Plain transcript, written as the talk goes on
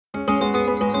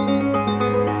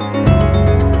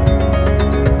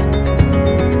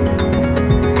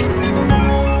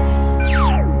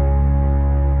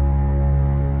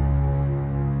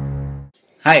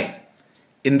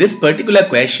In this particular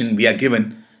question, we are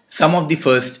given sum of the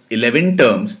first 11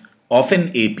 terms of an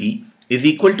AP is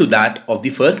equal to that of the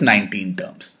first 19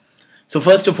 terms. So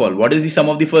first of all, what is the sum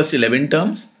of the first 11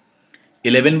 terms?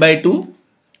 11 by 2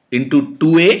 into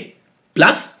 2a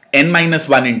plus n minus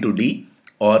 1 into d,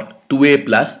 or 2a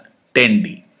plus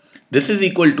 10d. This is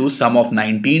equal to sum of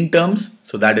 19 terms,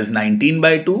 so that is 19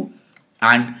 by 2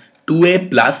 and 2a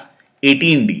plus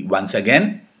 18d. Once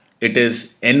again, it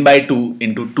is n by 2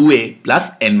 into 2a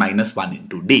plus n minus 1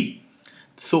 into d.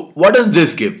 So what does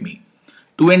this give me?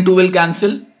 2 and 2 will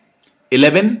cancel.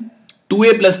 11,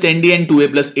 2a plus 10d and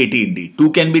 2a plus 18d.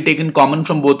 2 can be taken common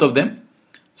from both of them.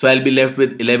 So I'll be left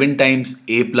with 11 times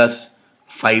a plus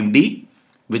 5d,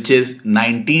 which is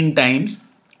 19 times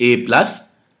a plus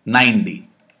 9d.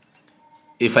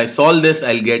 If I solve this,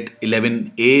 I'll get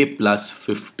 11a plus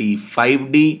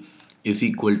 55d is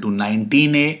equal to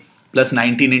 19a plus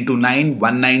 19 into 9,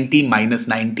 190 minus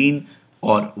 19,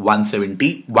 or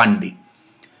 171d.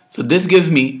 So this gives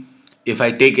me, if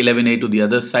I take 11a to the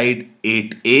other side,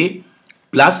 8a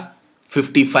plus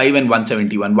 55 and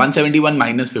 171. 171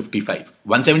 minus 55.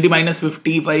 170 minus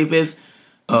 55 is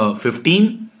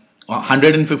 15,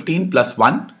 115 plus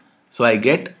 1. So I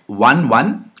get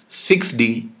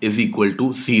 116d is equal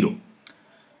to 0.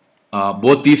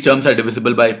 Both these terms are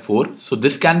divisible by 4. So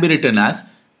this can be written as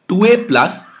 2a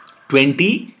plus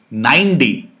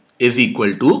 29d is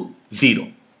equal to 0.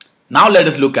 Now let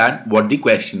us look at what the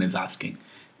question is asking.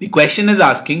 The question is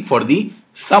asking for the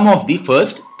sum of the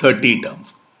first 30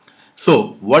 terms.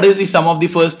 So what is the sum of the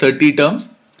first 30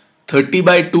 terms? 30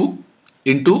 by 2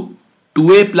 into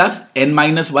 2a plus n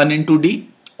minus 1 into d,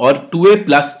 or 2a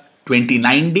plus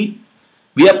 29d.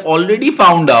 We have already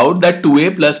found out that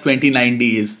 2a plus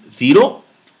 29d is 0,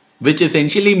 which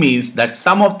essentially means that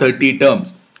sum of 30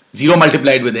 terms, 0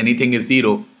 multiplied with anything is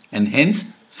 0, and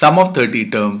hence sum of 30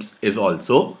 terms is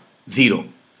also 0.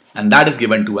 And that is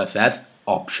given to us as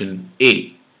option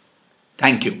A.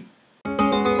 Thank you.